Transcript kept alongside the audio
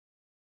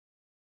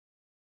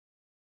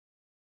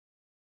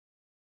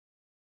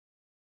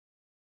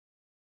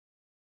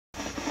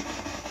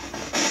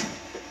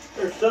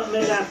There's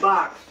something in that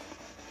box.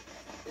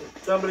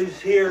 If somebody's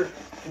here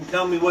can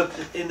tell me what's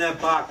in that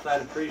box,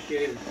 I'd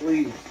appreciate it,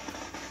 please.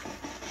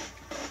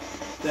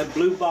 That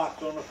blue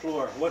box on the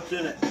floor, what's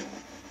in it?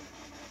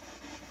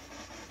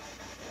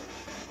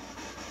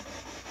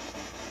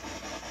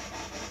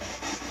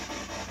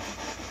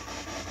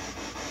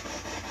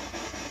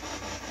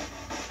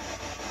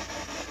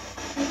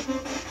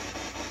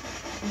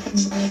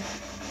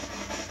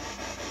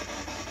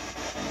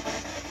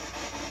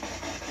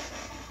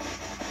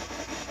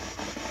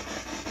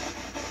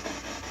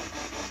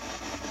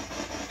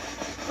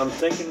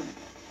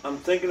 I'm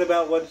thinking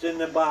about what's in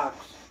the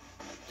box.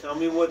 Tell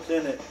me what's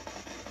in it,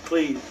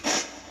 please.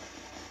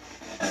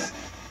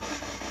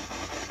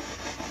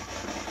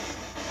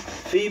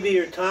 Phoebe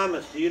or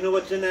Thomas, do you know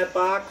what's in that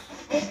box?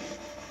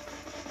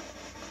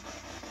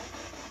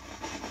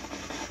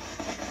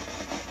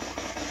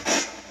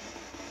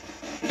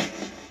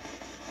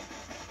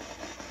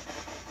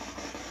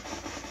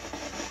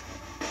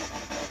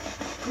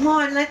 Come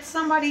on, let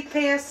somebody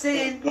pass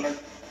in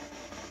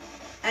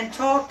and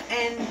talk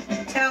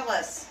and tell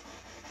us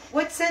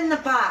what's in the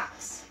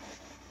box.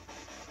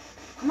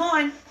 Come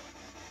on.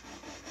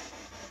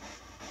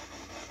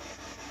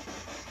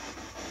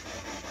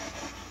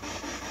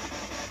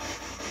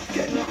 It's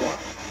getting quiet.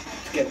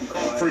 It's getting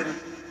quiet.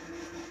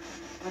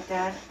 What,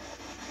 Dad?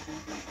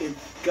 It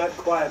got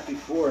quiet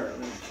before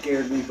and it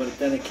scared me, but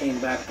then it came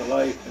back to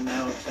life and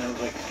now it sounds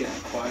like it's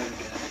getting quiet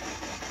again.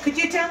 Could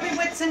you tell me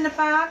what's in the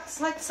box?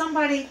 Let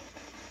somebody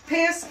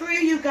pass through,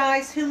 you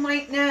guys who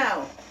might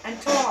know, and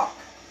talk.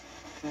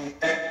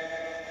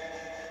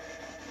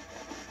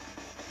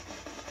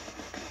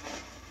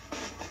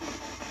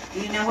 Do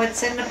you know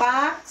what's in the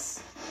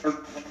box?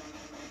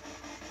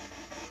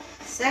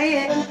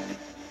 Say it.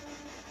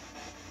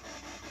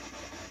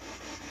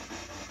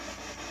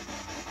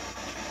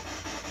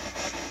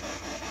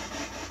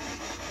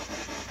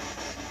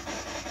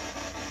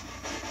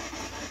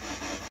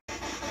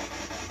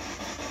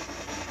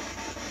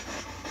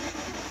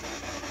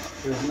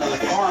 There's another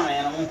farm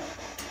animal.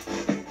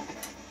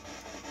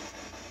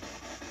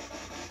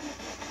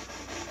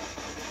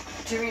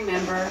 Do you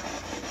remember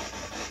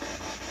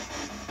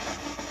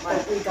when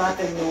we got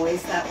the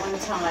noise that one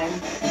time?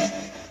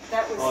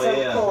 That was Oh so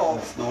yeah, cool.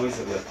 that's the noise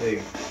of the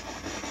pig.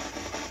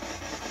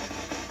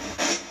 I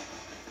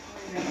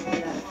remember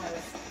when that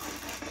was.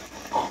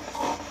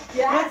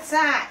 Yes. What's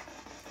that?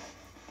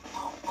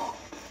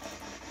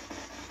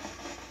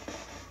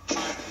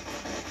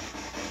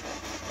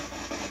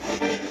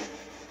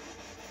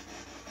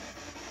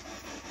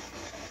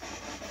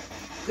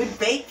 Good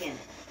bacon.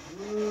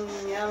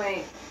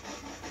 Yummy.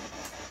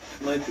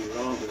 Might be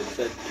wrong, but it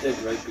said pig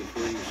right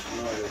before you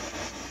snorted.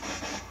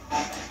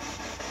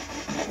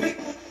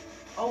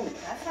 Oh,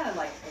 that sounded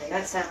like pig.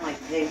 That sounded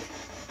like pig.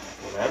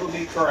 Well, that would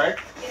be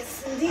correct.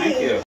 Yes, indeed. Thank you.